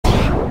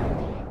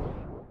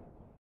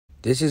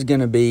This is going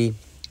to be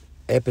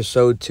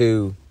episode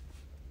 2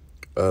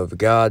 of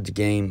God's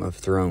Game of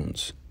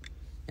Thrones.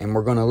 And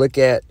we're going to look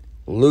at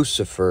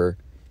Lucifer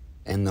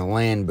and the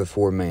land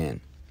before man.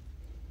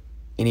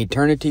 In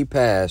eternity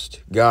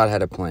past, God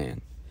had a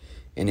plan.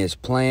 And his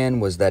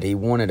plan was that he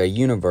wanted a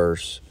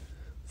universe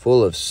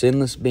full of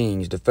sinless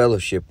beings to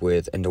fellowship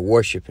with and to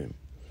worship him.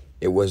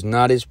 It was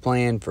not his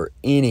plan for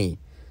any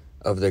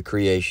of the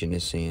creation to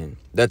sin.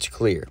 That's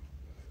clear.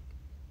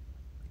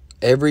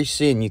 Every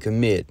sin you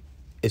commit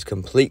is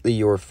completely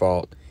your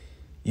fault.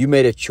 You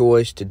made a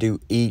choice to do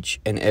each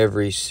and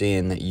every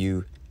sin that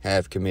you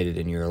have committed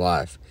in your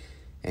life.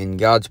 And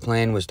God's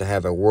plan was to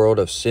have a world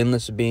of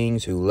sinless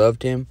beings who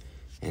loved him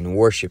and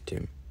worshiped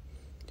him.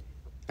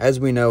 As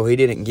we know, he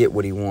didn't get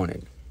what he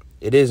wanted.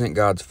 It isn't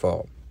God's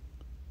fault.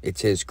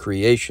 It's his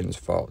creation's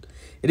fault.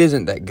 It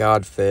isn't that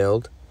God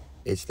failed.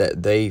 It's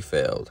that they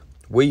failed.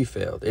 We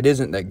failed. It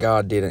isn't that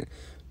God didn't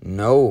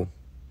know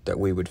that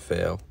we would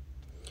fail.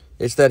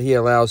 It's that he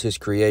allows his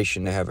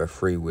creation to have a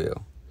free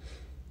will.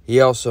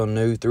 He also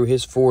knew through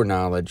his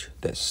foreknowledge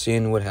that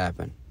sin would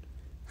happen.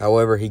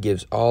 However, he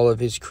gives all of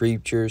his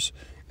creatures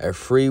a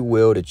free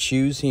will to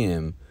choose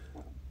him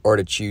or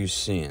to choose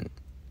sin.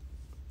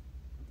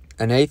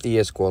 An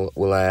atheist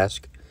will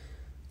ask,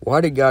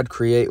 why did God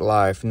create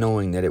life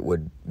knowing that it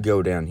would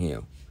go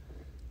downhill?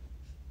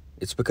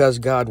 It's because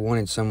God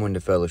wanted someone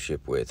to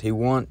fellowship with. He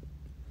wanted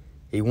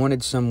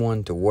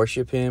someone to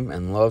worship him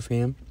and love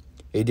him.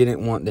 He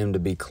didn't want them to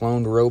be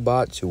cloned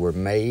robots who were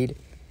made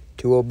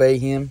to obey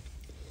him.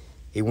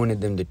 He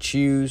wanted them to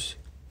choose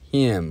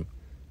him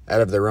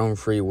out of their own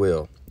free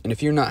will. And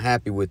if you're not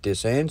happy with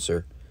this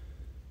answer,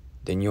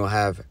 then you'll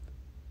have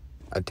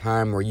a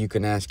time where you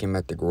can ask him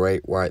at the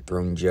great white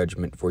throne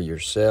judgment for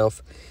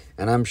yourself,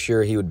 and I'm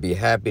sure he would be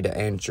happy to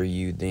answer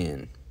you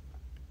then.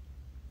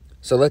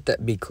 So let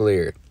that be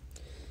clear.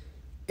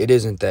 It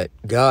isn't that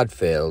God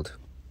failed.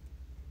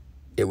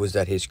 It was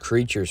that his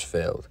creatures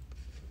failed.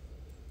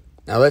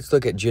 Now let's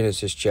look at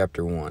Genesis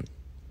chapter 1.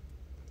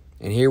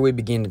 And here we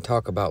begin to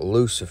talk about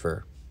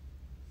Lucifer,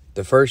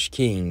 the first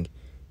king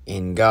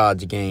in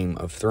God's Game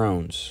of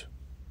Thrones.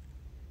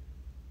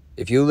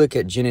 If you look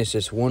at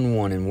Genesis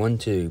 1:1 and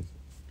 1:2,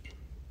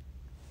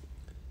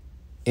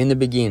 in the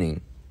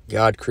beginning,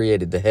 God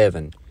created the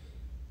heaven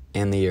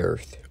and the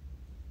earth.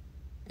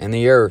 And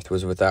the earth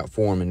was without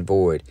form and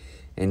void,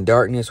 and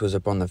darkness was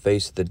upon the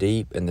face of the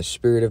deep, and the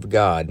Spirit of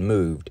God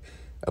moved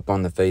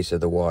upon the face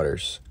of the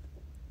waters.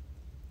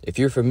 If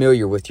you're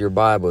familiar with your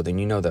Bible, then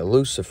you know that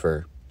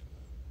Lucifer,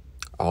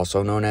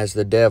 also known as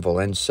the devil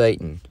and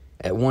Satan,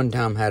 at one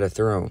time had a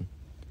throne.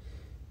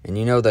 And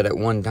you know that at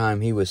one time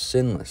he was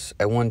sinless.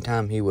 At one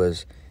time he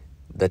was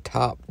the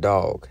top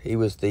dog. He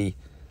was the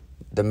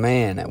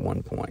man at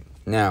one point.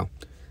 Now,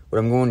 what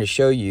I'm going to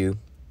show you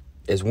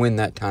is when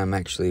that time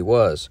actually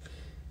was.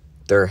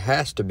 There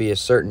has to be a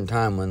certain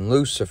time when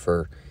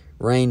Lucifer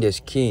reigned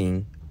as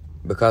king,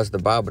 because the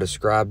Bible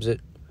describes it,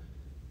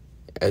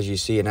 as you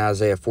see in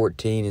Isaiah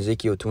 14,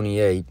 Ezekiel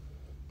 28.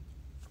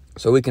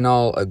 So we can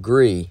all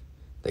agree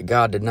that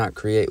God did not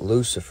create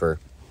Lucifer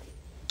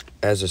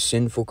as a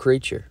sinful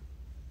creature.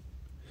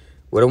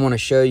 What I want to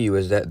show you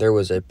is that there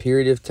was a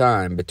period of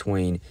time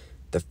between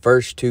the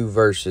first 2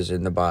 verses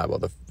in the Bible,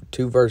 the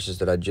 2 verses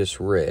that I just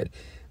read,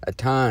 a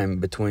time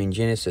between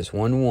Genesis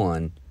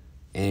 1:1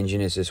 and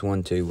Genesis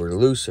 1:2 where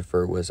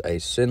Lucifer was a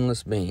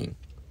sinless being.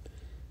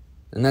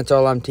 And that's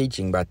all I'm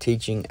teaching by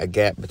teaching a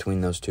gap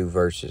between those 2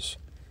 verses,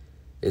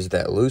 is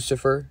that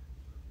Lucifer,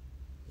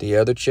 the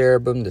other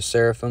cherubim, the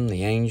seraphim,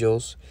 the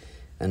angels,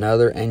 and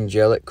other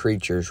angelic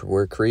creatures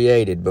were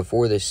created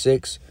before the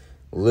 6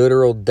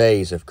 literal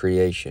days of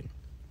creation.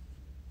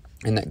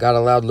 And that God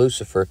allowed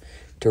Lucifer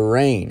to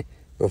reign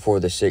before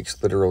the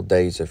 6 literal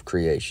days of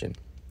creation.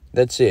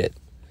 That's it.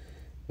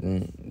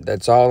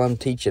 That's all I'm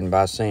teaching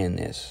by saying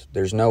this.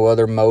 There's no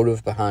other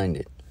motive behind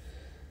it.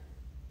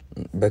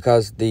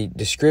 Because the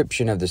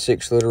description of the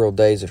 6 literal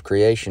days of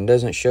creation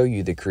doesn't show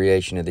you the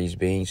creation of these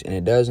beings, and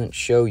it doesn't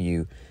show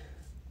you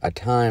a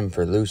time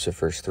for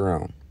Lucifer's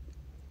throne.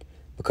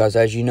 Because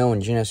as you know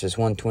in Genesis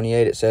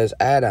 1:28 it says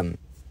Adam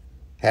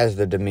has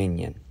the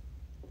dominion.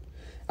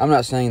 I'm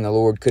not saying the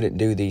Lord couldn't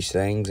do these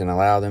things and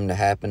allow them to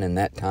happen in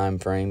that time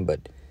frame,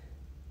 but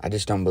I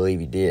just don't believe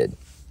he did.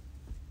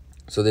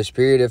 So this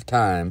period of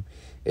time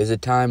is a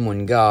time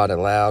when God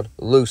allowed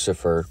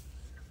Lucifer,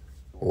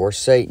 or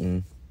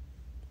Satan,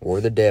 or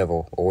the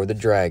devil, or the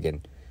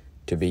dragon,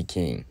 to be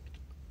king.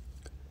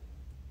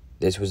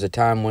 This was a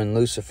time when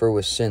Lucifer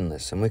was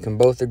sinless, and we can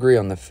both agree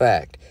on the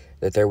fact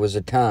that there was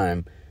a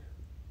time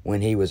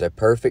when he was a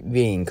perfect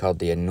being called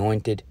the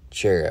anointed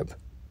cherub.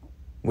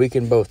 We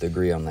can both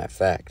agree on that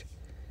fact,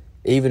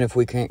 even if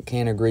we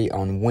can't agree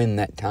on when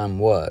that time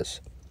was.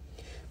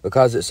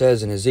 Because it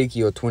says in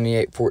Ezekiel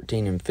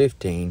 28:14 and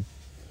 15,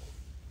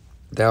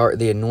 Thou art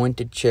the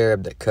anointed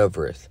cherub that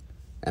covereth,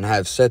 and I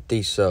have set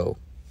thee so.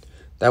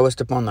 Thou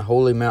wast upon the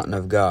holy mountain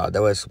of God.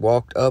 Thou hast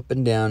walked up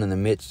and down in the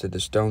midst of the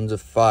stones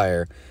of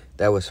fire.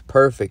 Thou wast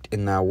perfect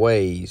in thy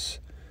ways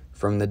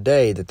from the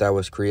day that thou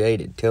wast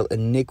created, till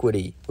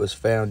iniquity was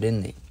found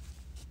in thee.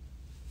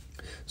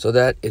 So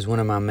that is one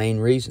of my main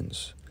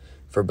reasons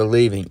for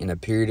believing in a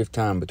period of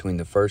time between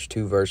the first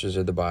two verses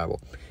of the Bible.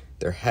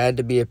 There had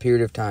to be a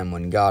period of time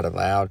when God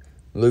allowed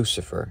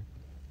Lucifer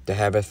to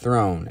have a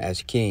throne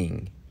as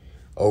king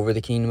over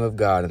the kingdom of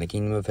God and the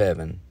kingdom of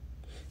heaven.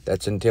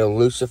 That's until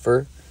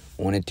Lucifer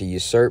wanted to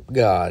usurp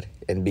God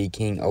and be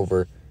king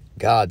over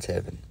God's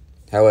heaven.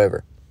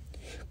 However,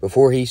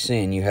 before he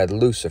sinned, you had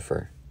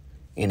Lucifer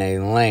in a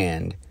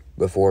land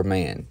before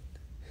man.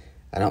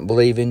 I don't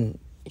believe in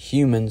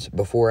humans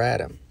before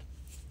Adam.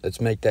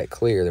 Let's make that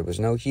clear. There was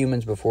no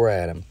humans before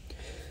Adam.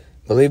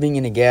 Believing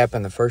in a gap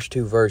in the first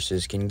two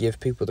verses can give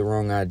people the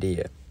wrong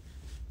idea.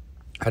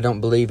 I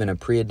don't believe in a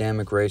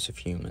pre-Adamic race of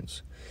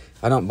humans.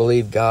 I don't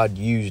believe God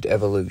used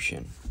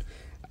evolution.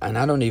 And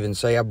I don't even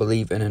say I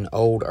believe in an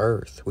old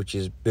earth, which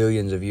is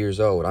billions of years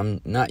old. I'm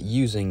not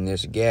using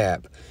this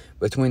gap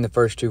between the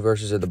first two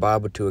verses of the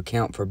Bible to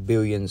account for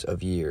billions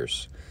of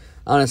years.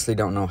 I honestly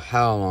don't know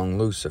how long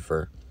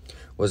Lucifer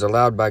was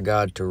allowed by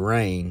God to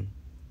reign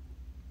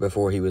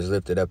before he was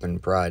lifted up in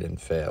pride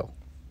and fell.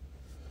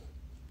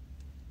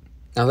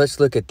 Now let's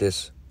look at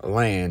this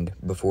land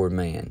before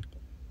man.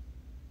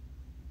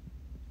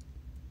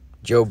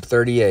 Job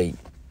 38,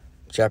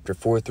 chapter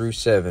 4 through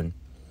 7.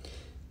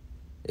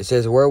 It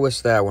says, Where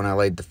wast thou when I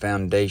laid the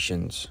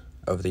foundations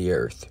of the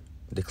earth?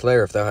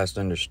 Declare if thou hast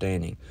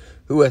understanding.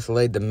 Who hath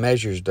laid the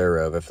measures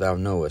thereof, if thou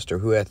knowest? Or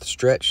who hath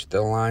stretched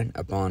the line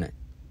upon it?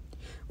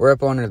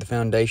 Whereupon are the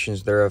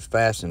foundations thereof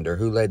fastened? Or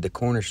who laid the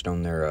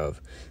cornerstone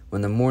thereof?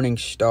 When the morning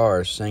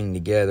stars sang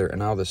together,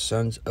 and all the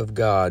sons of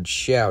God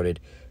shouted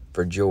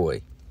for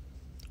joy.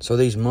 So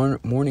these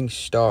morning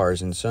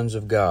stars and sons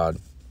of God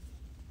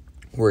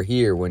were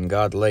here when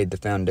God laid the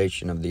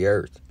foundation of the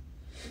earth.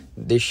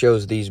 This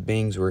shows these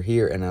beings were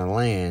here in a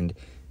land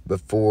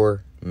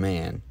before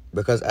man.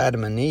 Because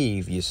Adam and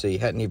Eve, you see,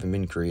 hadn't even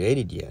been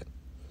created yet.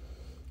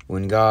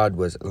 When God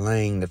was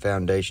laying the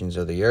foundations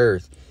of the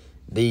earth,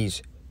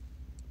 these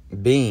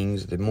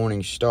beings, the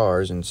morning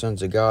stars and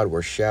sons of God,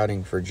 were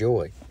shouting for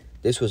joy.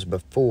 This was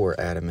before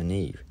Adam and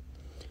Eve.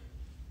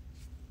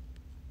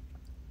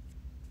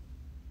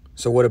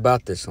 So what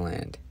about this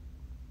land?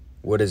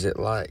 What is it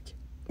like?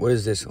 What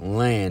is this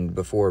land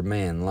before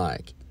man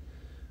like?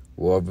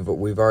 Well,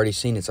 we've already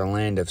seen it's a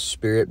land of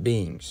spirit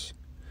beings.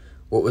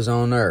 What was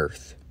on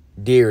earth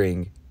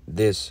during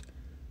this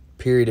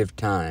period of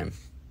time,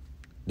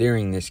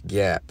 during this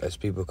gap, as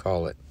people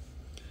call it?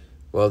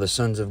 Well, the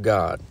sons of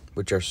God,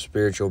 which are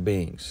spiritual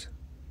beings.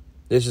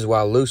 This is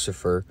why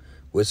Lucifer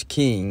was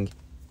king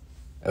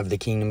of the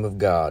kingdom of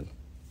God,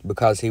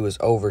 because he was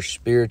over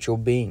spiritual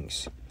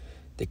beings.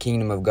 The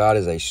kingdom of God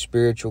is a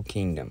spiritual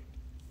kingdom.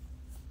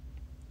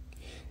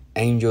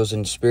 Angels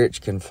and spirits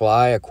can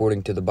fly,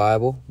 according to the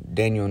Bible.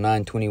 Daniel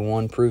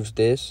 9:21 proves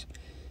this.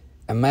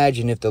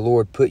 Imagine if the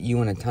Lord put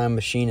you in a time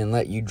machine and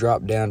let you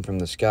drop down from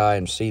the sky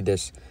and see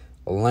this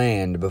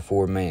land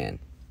before man.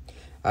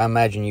 I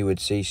imagine you would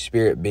see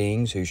spirit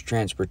beings whose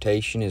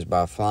transportation is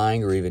by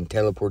flying or even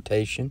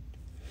teleportation.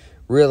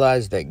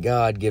 Realize that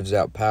God gives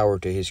out power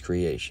to his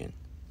creation.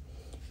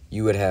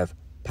 You would have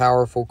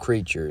powerful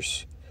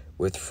creatures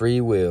with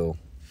free will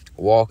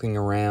walking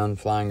around,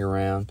 flying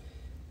around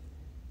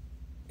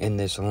in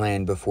this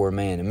land before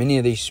man. And many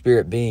of these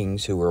spirit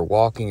beings who are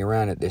walking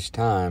around at this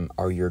time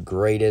are your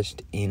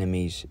greatest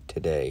enemies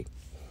today.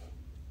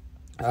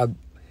 I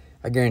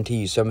guarantee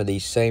you some of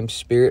these same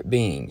spirit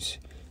beings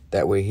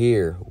that were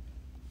here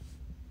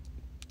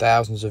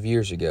thousands of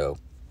years ago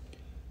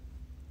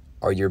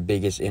are your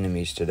biggest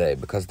enemies today,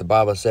 because the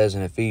Bible says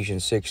in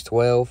Ephesians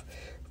 6:12,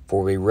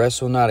 For we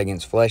wrestle not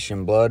against flesh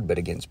and blood, but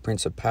against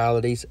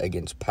principalities,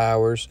 against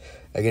powers,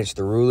 against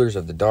the rulers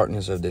of the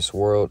darkness of this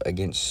world,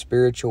 against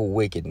spiritual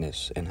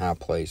wickedness in high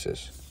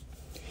places.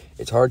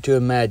 It's hard to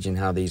imagine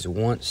how these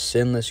once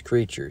sinless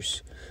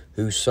creatures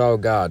who saw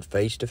God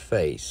face to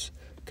face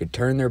could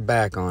turn their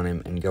back on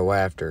him and go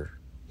after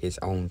his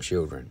own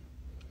children.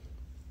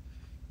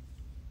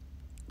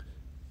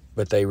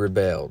 But they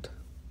rebelled.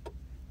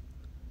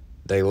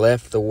 They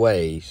left the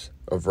ways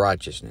of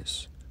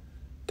righteousness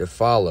to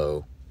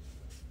follow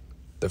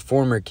the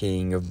former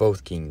king of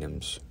both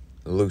kingdoms,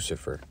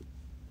 Lucifer.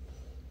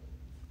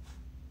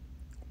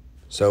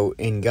 So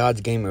in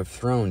God's Game of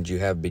Thrones, you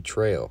have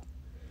betrayal.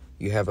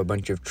 You have a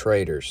bunch of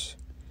traitors.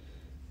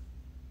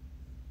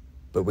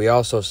 But we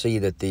also see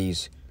that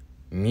these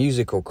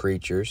musical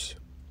creatures,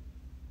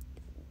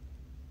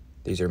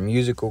 these are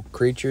musical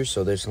creatures,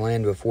 so this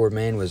land before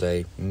man was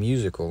a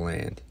musical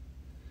land.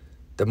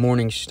 The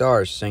morning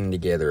stars sang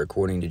together,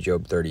 according to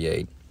Job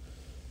 38.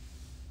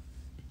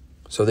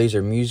 So these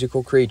are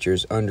musical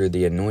creatures under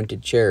the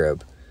anointed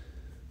cherub,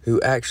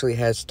 who actually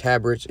has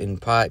tabrets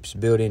and pipes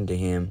built into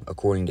him,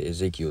 according to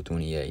Ezekiel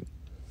 28.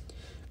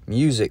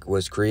 Music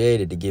was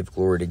created to give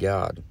glory to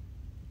God.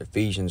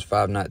 Ephesians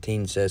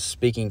 5:19 says,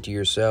 Speaking to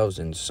yourselves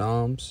in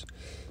psalms,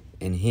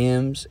 in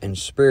hymns, and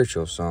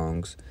spiritual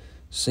songs,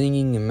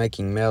 singing and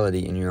making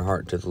melody in your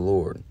heart to the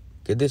Lord.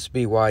 Could this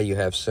be why you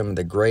have some of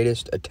the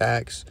greatest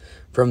attacks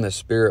from the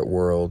spirit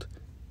world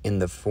in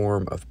the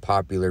form of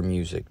popular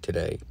music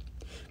today?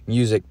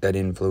 Music that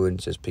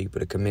influences people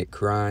to commit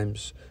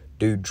crimes,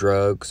 do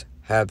drugs,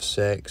 have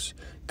sex,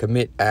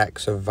 commit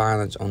acts of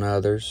violence on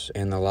others,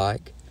 and the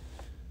like.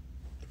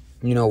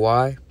 You know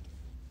why?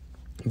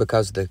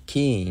 Because the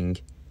king,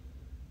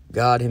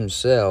 God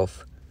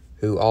himself,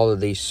 who all of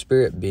these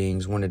spirit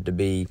beings wanted to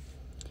be,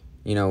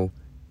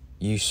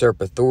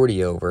 usurp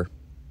authority over,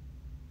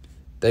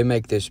 they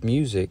make this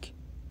music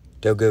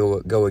to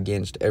go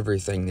against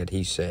everything that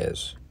he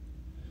says,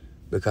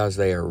 because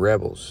they are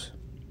rebels,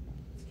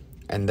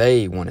 and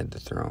they wanted the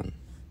throne,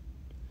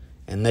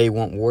 and they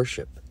want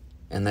worship,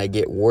 and they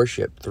get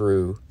worship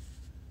through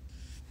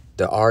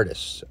the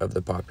artists of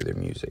the popular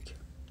music.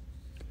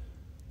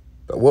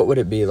 But what would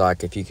it be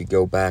like if you could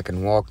go back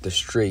and walk the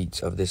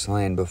streets of this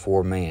land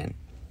before man?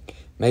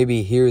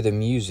 Maybe hear the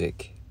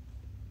music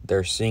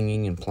they're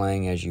singing and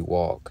playing as you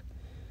walk.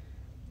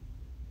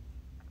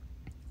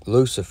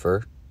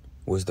 Lucifer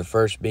was the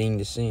first being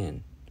to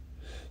sin.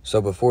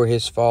 So before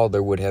his fall,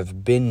 there would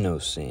have been no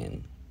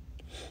sin.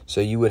 So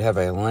you would have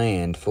a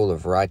land full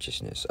of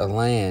righteousness, a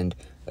land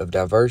of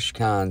diverse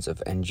kinds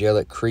of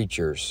angelic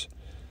creatures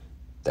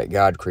that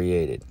God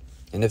created.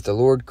 And if the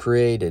Lord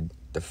created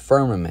the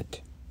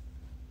firmament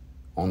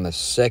on the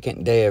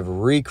second day of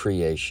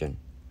recreation,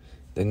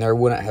 then there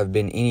wouldn't have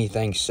been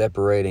anything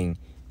separating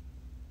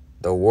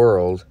the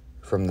world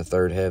from the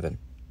third heaven.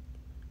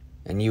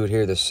 And you would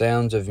hear the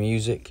sounds of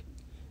music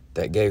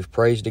that gave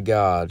praise to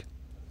God,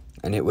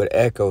 and it would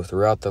echo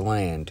throughout the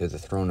land to the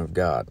throne of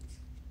God.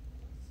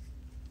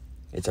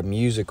 It's a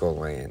musical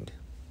land.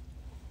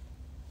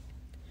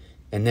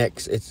 And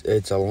next,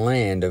 it's a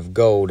land of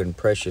gold and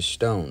precious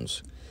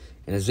stones.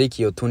 In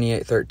Ezekiel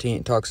 28:13,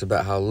 it talks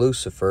about how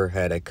Lucifer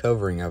had a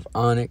covering of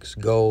onyx,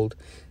 gold,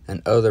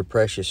 and other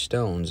precious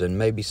stones. And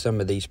maybe some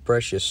of these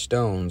precious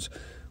stones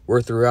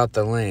were throughout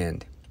the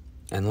land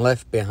and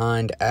left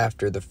behind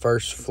after the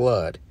first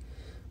flood.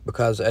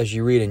 Because as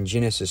you read in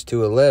Genesis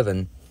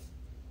 2:11,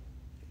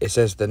 it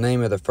says, the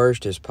name of the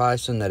first is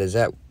Pison, that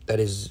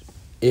is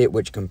it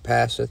which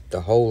compasseth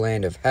the whole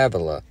land of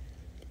Havilah,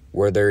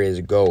 where there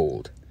is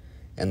gold.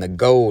 And the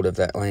gold of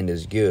that land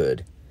is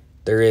good.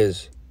 There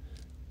is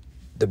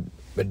the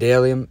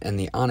bdellium and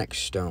the onyx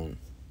stone.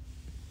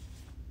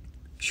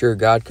 Sure,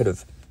 God could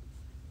have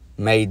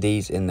made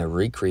these in the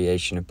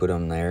recreation and put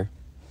them there.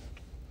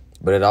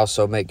 But it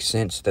also makes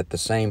sense that the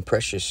same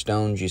precious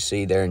stones you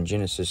see there in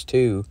Genesis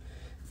 2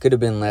 could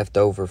have been left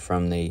over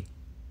from the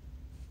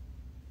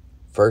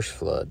first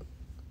flood.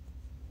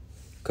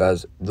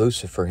 Because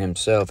Lucifer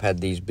himself had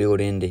these built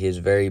into his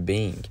very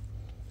being.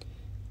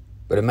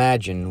 But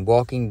imagine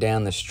walking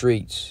down the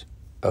streets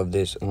of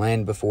this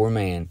land before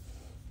man,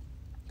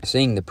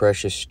 seeing the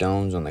precious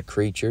stones on the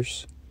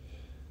creatures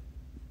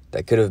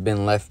that could have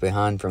been left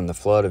behind from the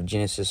flood of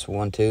Genesis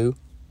 1:2.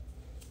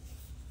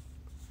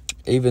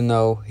 Even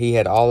though he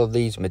had all of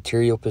these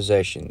material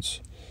possessions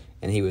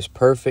and he was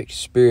perfect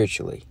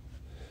spiritually,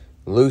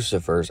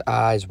 Lucifer's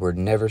eyes were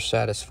never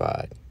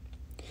satisfied.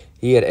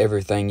 He had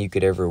everything you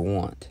could ever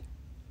want,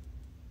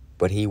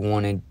 but he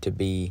wanted to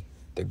be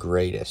the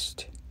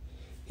greatest.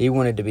 He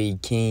wanted to be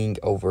king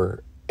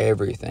over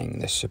everything,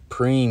 the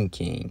supreme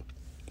king.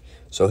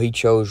 So he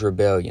chose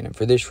rebellion, and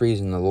for this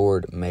reason the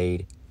Lord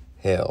made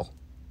hell.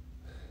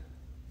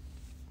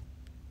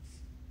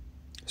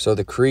 So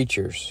the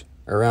creatures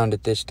around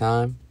at this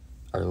time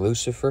are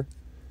Lucifer,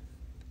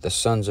 the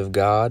sons of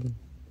God,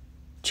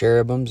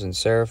 cherubims and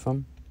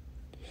seraphim.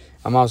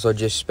 I'm also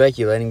just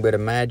speculating, but I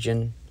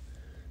imagine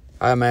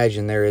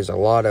there is a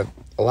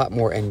lot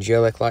more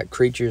angelic-like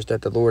creatures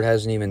that the Lord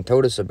hasn't even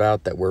told us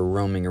about that were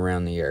roaming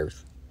around the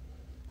earth.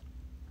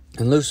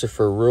 And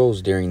Lucifer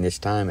rules during this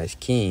time as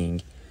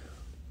king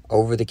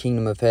over the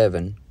kingdom of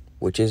heaven,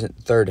 which isn't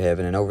the third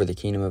heaven, and over the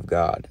kingdom of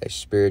God, a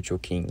spiritual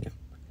kingdom.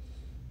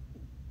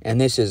 And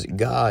this is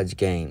God's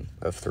game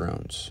of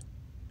thrones.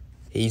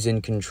 He's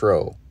in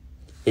control.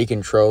 He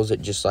controls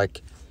it just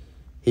like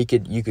you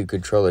could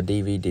control a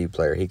DVD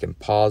player. He can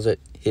pause it,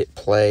 hit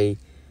play,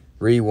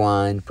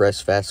 rewind, press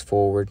fast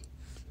forward.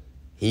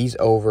 He's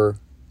over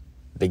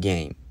the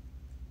game.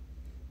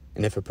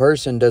 And if a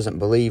person doesn't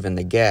believe in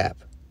the gap,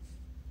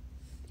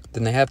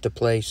 then they have to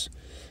place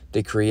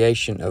the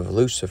creation of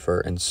Lucifer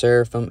and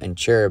seraphim and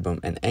cherubim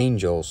and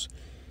angels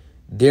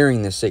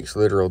during the 6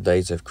 literal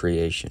days of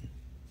creation.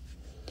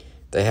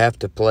 They have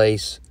to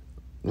place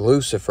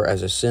Lucifer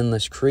as a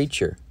sinless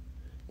creature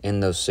in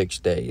those 6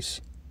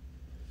 days,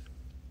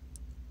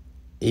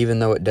 even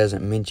though it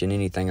doesn't mention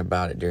anything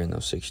about it during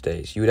those 6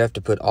 days. You would have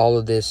to put all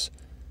of this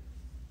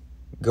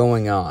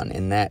going on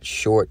in that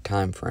short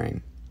time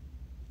frame.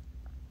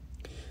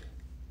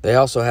 They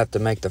also have to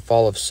make the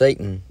fall of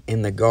Satan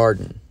in the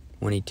garden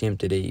when he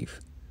tempted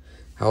Eve.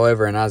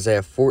 However, in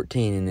Isaiah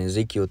 14 and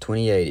Ezekiel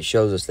 28, it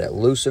shows us that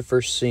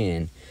Lucifer's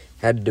sin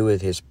had to do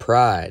with his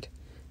pride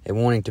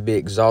and wanting to be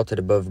exalted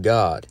above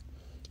God.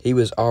 He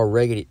was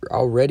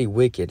already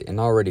wicked and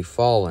already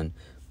fallen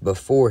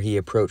before he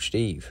approached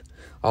Eve.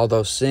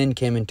 Although sin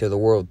came into the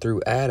world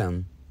through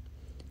Adam,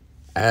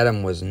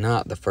 Adam was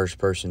not the first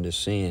person to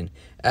sin.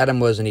 Adam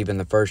wasn't even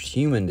the first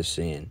human to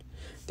sin.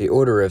 The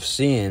order of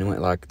sin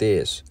went like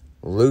this: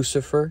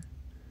 Lucifer,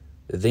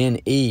 then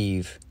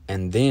Eve,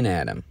 and then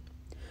Adam.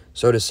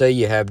 So to say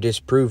you have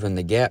disproven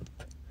the gap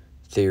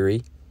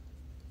theory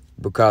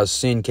because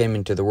sin came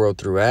into the world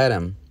through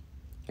Adam,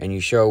 and you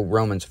show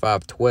Romans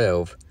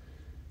 5:12,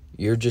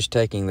 you're just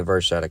taking the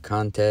verse out of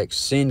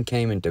context. Sin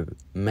came into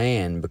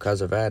man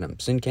because of Adam.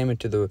 Sin came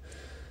into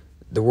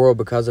the world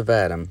because of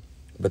Adam,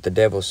 but the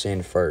devil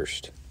sinned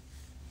first.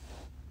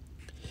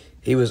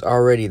 He was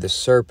already the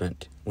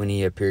serpent when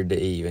he appeared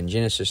to Eve. In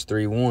Genesis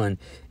 3:1,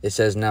 it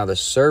says, "Now the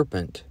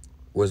serpent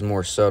was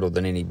more subtle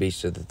than any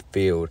beast of the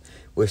field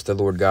which the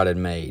Lord God had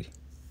made."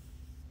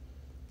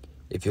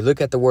 If you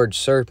look at the word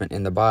serpent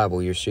in the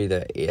Bible, you'll see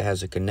that it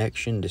has a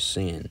connection to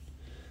sin.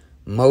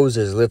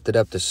 Moses lifted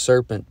up the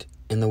serpent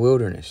in the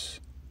wilderness.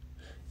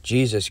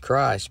 Jesus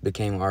Christ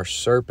became our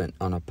serpent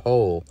on a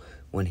pole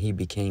when he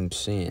became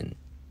sin.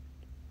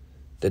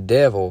 The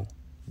devil,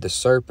 the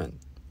serpent,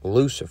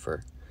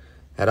 Lucifer,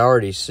 had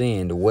already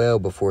sinned well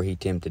before he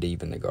tempted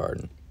Eve in the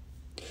garden.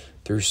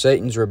 Through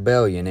Satan's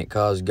rebellion, it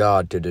caused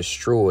God to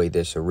destroy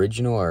this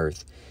original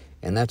earth,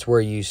 and that's where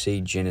you see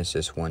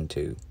Genesis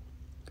 1:2.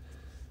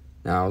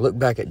 Now, look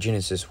back at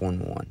Genesis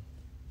 1:1,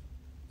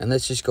 and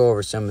let's just go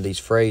over some of these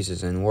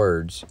phrases and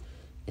words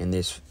in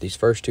these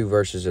first two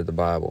verses of the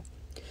Bible.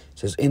 It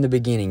says, "In the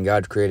beginning,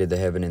 God created the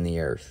heaven and the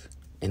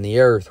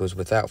earth was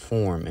without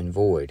form and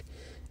void,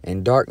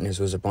 and darkness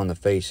was upon the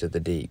face of the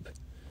deep.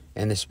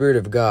 And the Spirit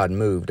of God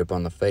moved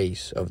upon the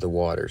face of the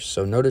waters."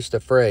 So notice the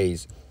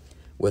phrase,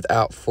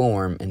 without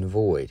form and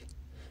void.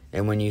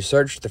 And when you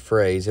search the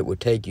phrase, it would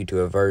take you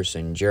to a verse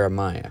in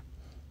Jeremiah,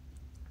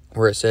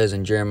 where it says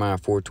in Jeremiah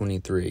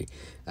 4:23,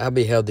 "I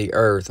beheld the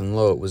earth, and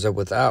lo, it was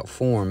without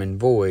form and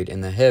void,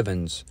 and the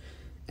heavens,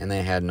 and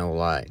they had no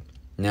light."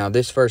 Now,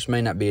 this verse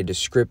may not be a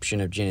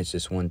description of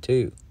Genesis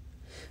 1:2,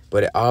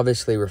 but it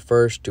obviously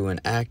refers to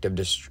an act of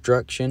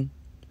destruction,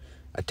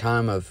 a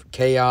time of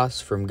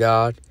chaos from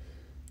God,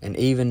 and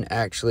even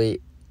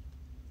actually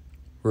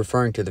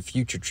referring to the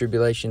future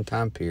tribulation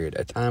time period,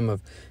 a time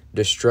of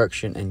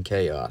destruction and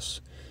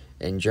chaos.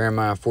 In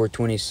Jeremiah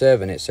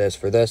 4:27, it says,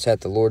 "For thus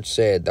hath the Lord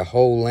said, the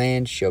whole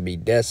land shall be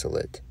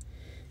desolate,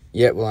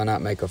 yet will I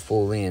not make a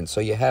full end."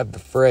 So you have the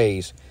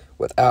phrase,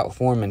 without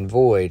form and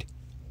void,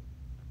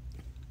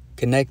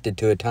 connected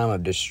to a time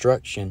of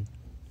destruction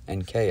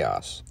and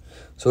chaos.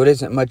 So it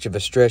isn't much of a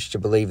stretch to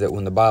believe that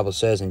when the Bible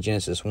says in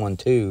Genesis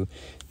 1:2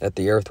 that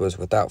the earth was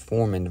without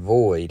form and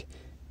void,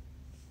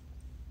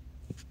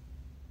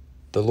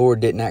 the Lord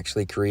didn't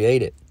actually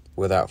create it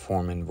without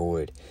form and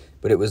void,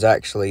 but it was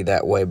actually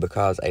that way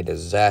because a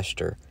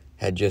disaster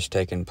had just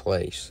taken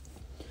place.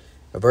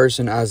 A verse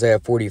in Isaiah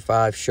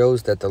 45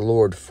 shows that the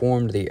Lord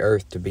formed the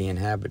earth to be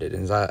inhabited.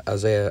 In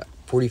Isaiah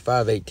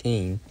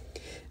 45:18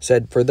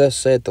 said, "For thus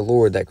saith the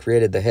Lord that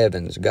created the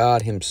heavens,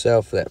 God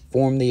himself that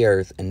formed the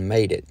earth and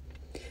made it.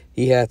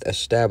 He hath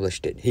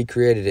established it. He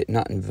created it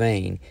not in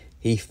vain.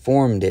 He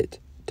formed it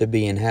to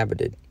be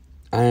inhabited.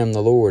 I am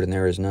the Lord, and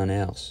there is none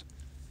else."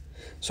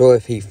 So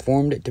if he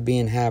formed it to be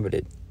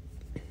inhabited,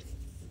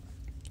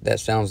 that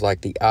sounds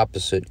like the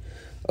opposite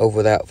of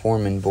without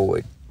form and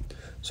void.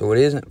 So it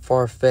isn't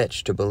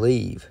far-fetched to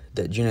believe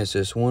that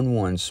Genesis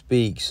 1:1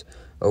 speaks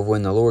of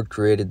when the Lord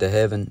created the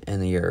heaven and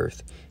the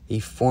earth. He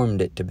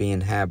formed it to be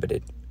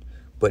inhabited.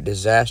 But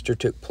disaster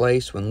took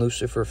place when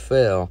Lucifer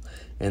fell,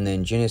 and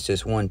then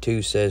Genesis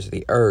 1:2 says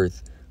the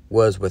earth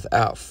was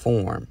without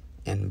form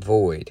and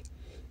void.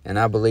 And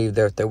I believe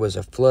that there was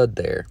a flood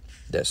there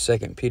that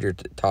 2 Peter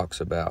talks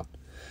about.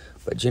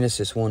 But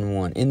Genesis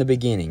 1:1, "In the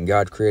beginning,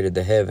 God created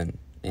the heaven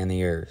and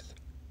the earth."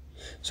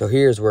 So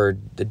here's where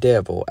the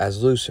devil,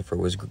 as Lucifer,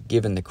 was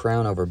given the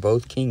crown over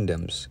both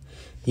kingdoms.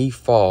 He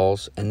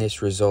falls, and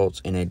this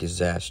results in a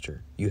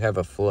disaster. You have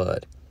a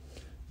flood.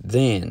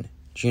 Then,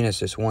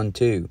 Genesis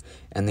 1:2,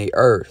 "And the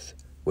earth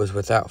was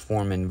without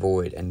form and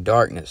void, and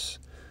darkness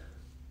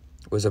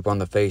was upon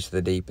the face of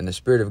the deep, and the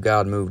Spirit of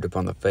God moved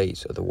upon the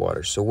face of the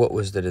waters." So what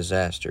was the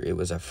disaster? It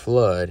was a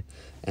flood,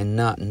 and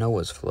not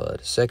Noah's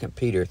flood. 2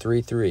 Peter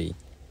 3:3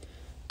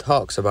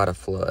 talks about a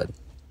flood.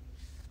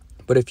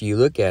 But if you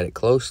look at it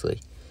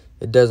closely,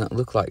 it doesn't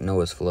look like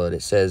Noah's flood.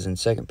 It says in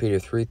 2 Peter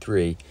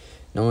 3:3,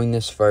 "Knowing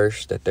this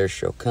first, that there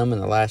shall come in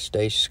the last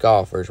days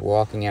scoffers,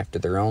 walking after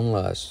their own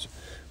lusts."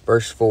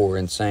 Verse 4,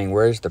 and saying,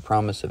 "Where is the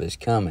promise of his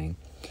coming?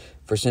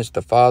 For since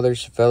the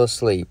fathers fell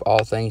asleep,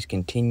 all things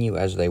continue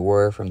as they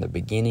were from the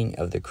beginning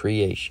of the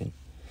creation."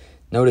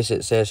 Notice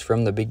it says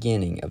from the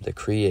beginning of the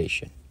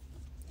creation.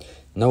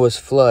 Noah's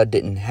flood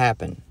didn't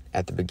happen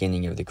at the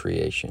beginning of the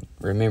creation.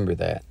 Remember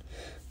that.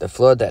 The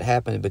flood that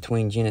happened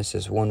between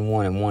Genesis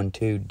 1:1 and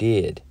 1:2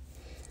 did.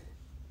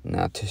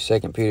 Now to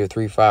 2 Peter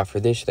 3:5, "For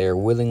this they are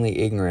willingly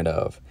ignorant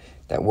of,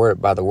 that were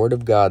by the word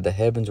of God the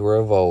heavens were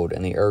of old,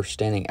 and the earth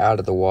standing out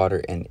of the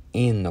water and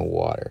in the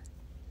water."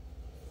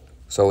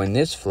 So in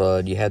this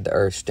flood, you had the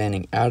earth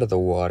standing out of the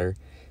water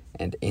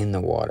and in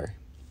the water.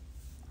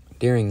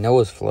 During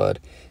Noah's flood,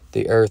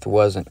 the earth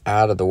wasn't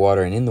out of the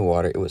water and in the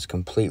water. It was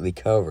completely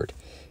covered.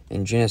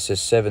 In Genesis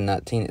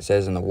 7:19 it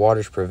says, "And the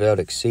waters prevailed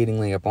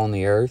exceedingly upon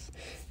the earth,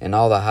 and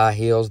all the high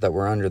hills that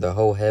were under the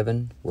whole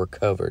heaven were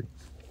covered."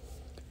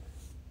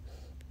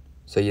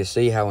 So you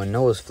see how in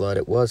Noah's flood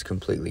it was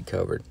completely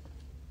covered.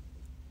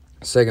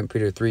 2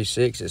 Peter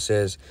 3:6 it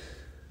says,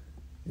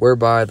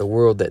 "Whereby the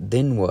world that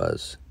then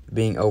was,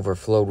 being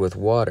overflowed with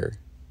water,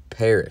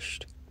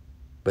 perished.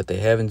 But the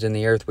heavens and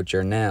the earth which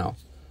are now,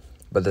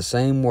 by the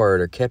same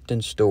word, are kept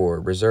in store,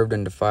 reserved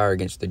unto fire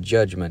against the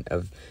judgment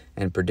of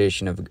and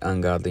perdition of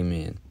ungodly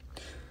men."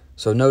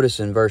 So notice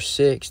in verse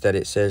 6 that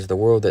it says, "The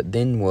world that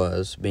then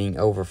was, being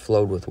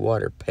overflowed with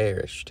water,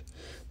 perished."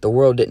 The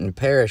world didn't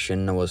perish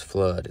in Noah's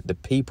flood. The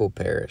people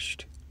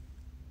perished.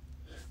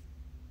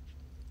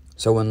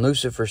 So when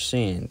Lucifer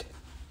sinned,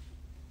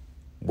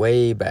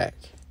 way back,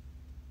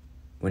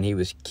 when he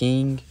was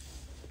king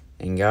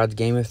in God's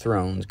Game of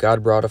Thrones,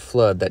 God brought a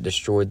flood that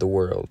destroyed the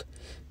world.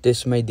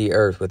 This made the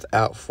earth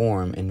without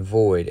form and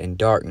void and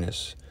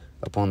darkness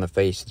upon the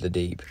face of the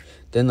deep.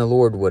 Then the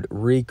Lord would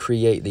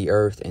recreate the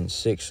earth in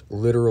 6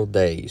 literal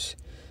days,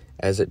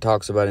 as it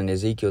talks about in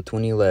Ezekiel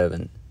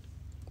 20:11.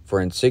 "For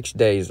in 6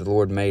 days the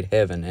Lord made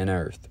heaven and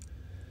earth,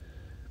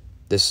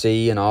 the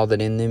sea and all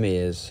that in them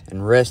is,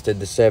 and rested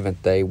the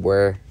 7th day,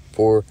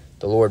 wherefore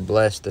the Lord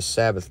blessed the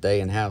Sabbath day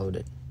and hallowed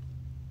it."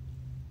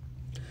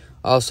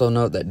 Also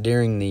note that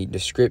during the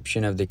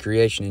description of the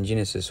creation in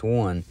Genesis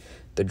 1,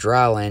 the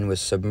dry land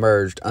was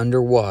submerged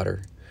under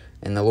water,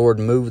 and the Lord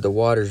moved the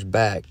waters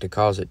back to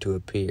cause it to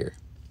appear.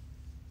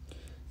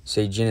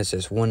 See,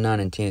 Genesis 1:9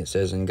 and 10 it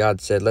says, "And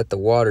God said, Let the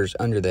waters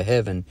under the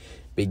heaven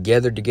be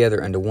gathered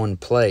together unto one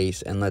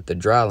place, and let the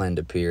dry land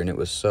appear. And it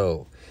was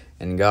so.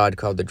 And God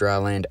called the dry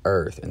land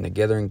earth, and the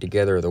gathering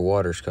together of the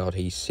waters called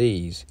he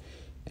seas.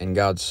 And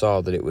God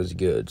saw that it was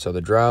good." So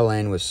the dry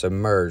land was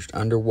submerged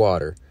under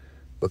water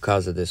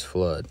because of this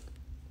flood.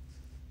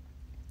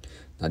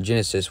 Now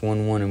Genesis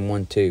 1:1 and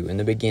 1:2, "In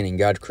the beginning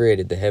God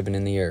created the heaven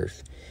and the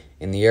earth.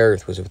 And the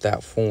earth was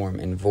without form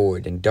and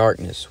void, and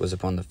darkness was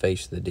upon the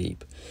face of the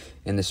deep.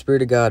 And the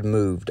Spirit of God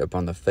moved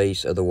upon the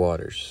face of the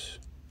waters."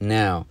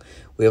 Now,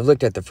 we have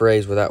looked at the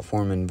phrase "without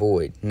form and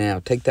void." Now,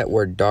 take that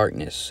word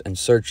darkness and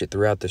search it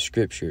throughout the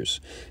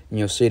Scriptures, and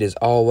you'll see it is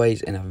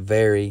always in a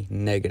very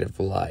negative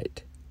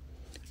light.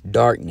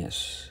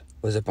 Darkness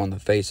was upon the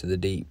face of the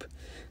deep.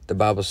 The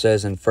Bible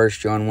says in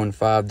 1 John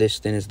 1:5, "This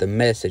then is the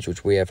message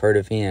which we have heard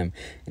of him,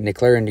 and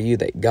declare unto you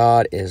that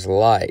God is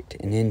light,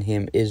 and in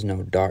him is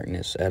no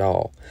darkness at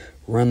all."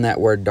 Run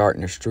that word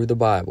darkness through the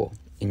Bible,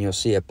 and you'll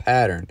see a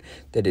pattern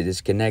that it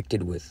is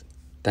connected with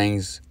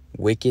things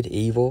wicked,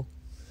 evil,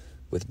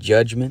 with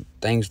judgment,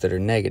 things that are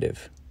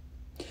negative.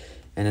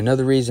 And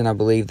another reason I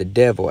believe the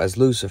devil, as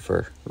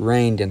Lucifer,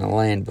 reigned in the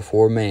land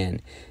before man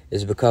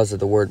is because of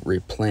the word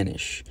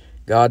replenish.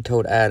 God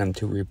told Adam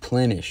to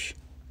replenish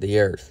the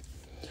earth.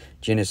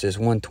 Genesis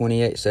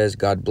 1:28 says,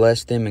 "God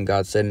blessed them, and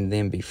God said unto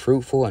them, Be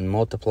fruitful and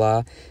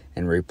multiply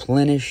and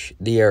replenish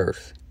the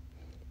earth."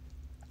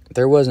 If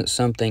there wasn't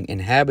something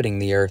inhabiting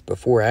the earth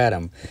before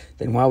Adam,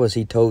 then why was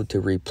he told to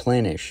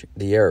replenish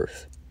the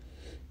earth?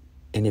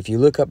 And if you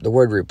look up the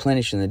word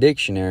replenish in the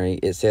dictionary,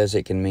 it says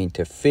it can mean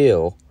to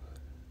fill,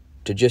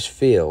 to just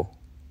fill,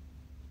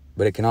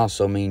 but it can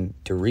also mean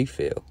to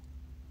refill.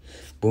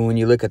 But when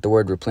you look at the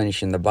word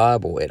replenish in the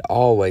Bible, it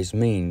always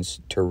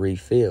means to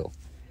refill.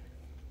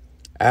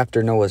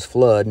 After Noah's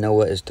flood,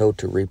 Noah is told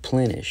to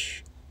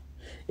replenish.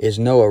 Is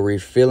Noah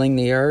refilling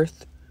the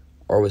earth,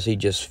 or was he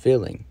just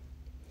filling?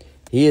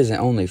 He isn't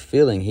only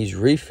filling, he's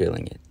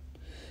refilling it,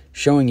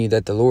 showing you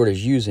that the Lord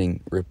is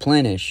using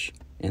replenish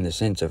in the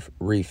sense of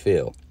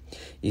refill.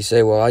 You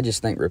say, "Well, I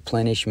just think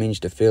replenish means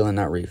to fill and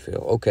not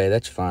refill." Okay,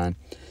 that's fine,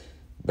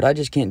 but I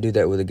just can't do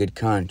that with a good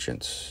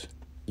conscience.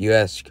 You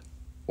ask,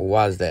 well,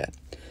 why is that?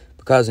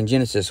 Because in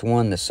Genesis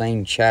 1, the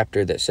same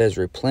chapter that says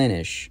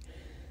replenish,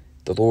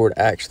 the Lord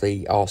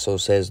actually also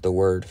says the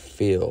word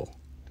fill.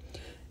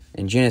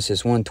 In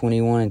Genesis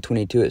 1:21 and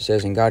 22 it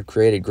says, "And God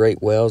created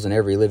great whales and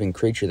every living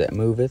creature that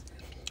moveth,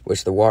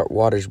 which the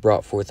waters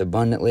brought forth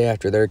abundantly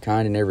after their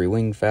kind, and every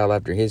winged fowl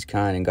after his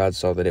kind, and God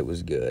saw that it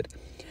was good.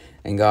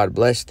 And God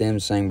blessed them,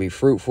 saying, Be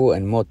fruitful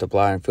and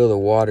multiply, and fill the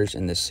waters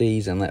in the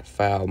seas, and let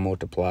fowl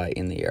multiply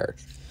in the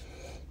earth."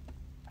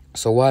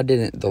 So why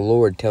didn't the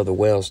Lord tell the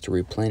whales to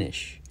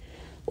replenish?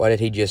 Why did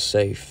he just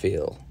say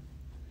fill?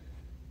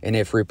 And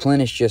if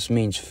replenish just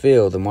means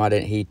fill, then why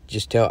didn't he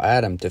just tell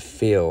Adam to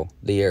fill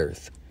the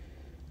earth,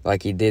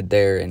 like he did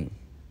there in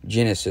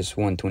Genesis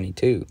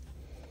 1:22?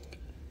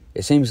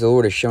 It seems the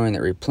Lord is showing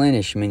that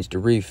replenish means to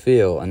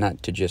refill and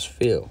not to just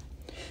fill.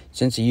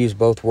 Since he used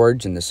both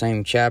words in the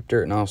same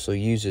chapter and also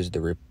uses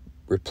the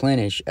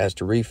replenish as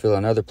to refill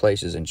in other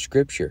places in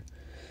Scripture,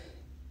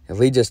 it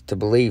leads us to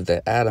believe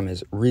that Adam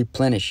is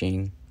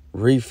replenishing,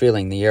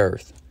 refilling the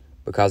earth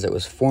because it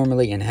was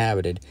formerly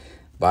inhabited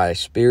by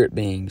spirit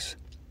beings.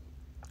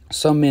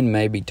 Some men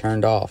may be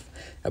turned off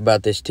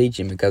about this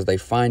teaching because they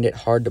find it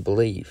hard to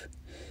believe.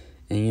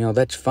 And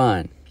that's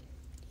fine.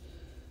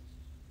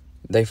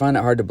 They find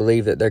it hard to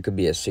believe that there could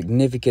be a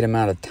significant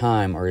amount of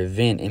time or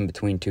event in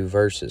between two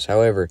verses.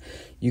 However,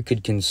 you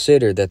could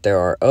consider that there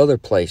are other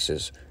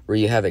places where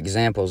you have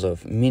examples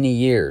of many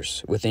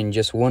years within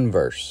just one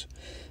verse.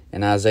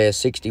 In Isaiah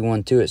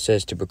 61:2, it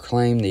says to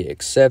proclaim the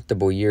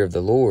acceptable year of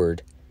the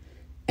Lord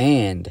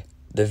and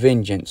the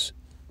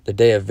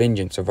day of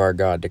vengeance of our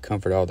God, to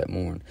comfort all that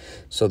mourn.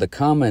 So the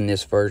comma in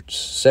this verse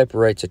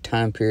separates a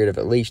time period of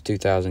at least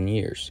 2,000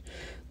 years.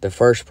 The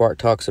first part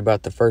talks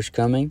about the first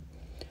coming,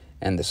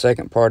 and the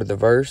second part of the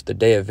verse, the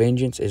day of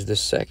vengeance, is the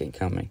second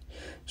coming.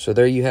 So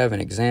there you have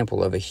an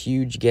example of a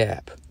huge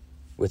gap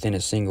within a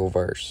single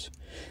verse.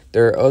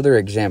 There are other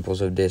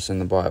examples of this in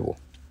the Bible.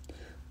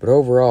 But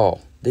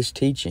overall, this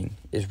teaching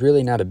is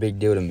really not a big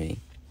deal to me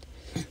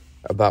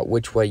about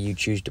which way you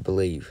choose to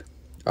believe.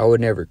 I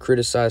would never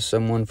criticize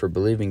someone for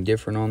believing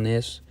different on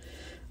this.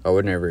 I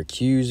would never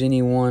accuse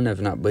anyone of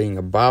not being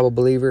a Bible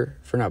believer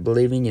for not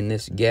believing in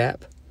this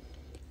gap.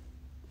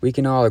 We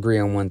can all agree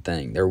on one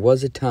thing. There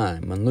was a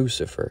time when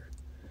Lucifer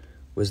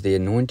was the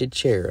anointed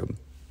cherub,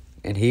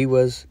 and he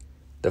was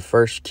the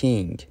first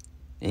king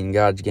in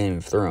God's Game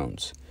of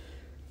Thrones.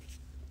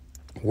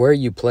 Where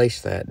you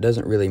place that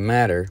doesn't really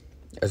matter,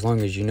 as long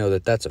as you know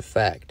that that's a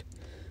fact,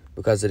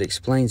 because it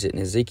explains it in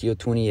Ezekiel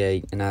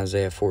 28 and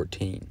Isaiah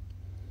 14.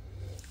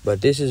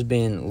 But this has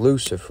been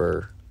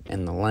Lucifer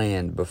and the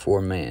land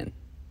before man.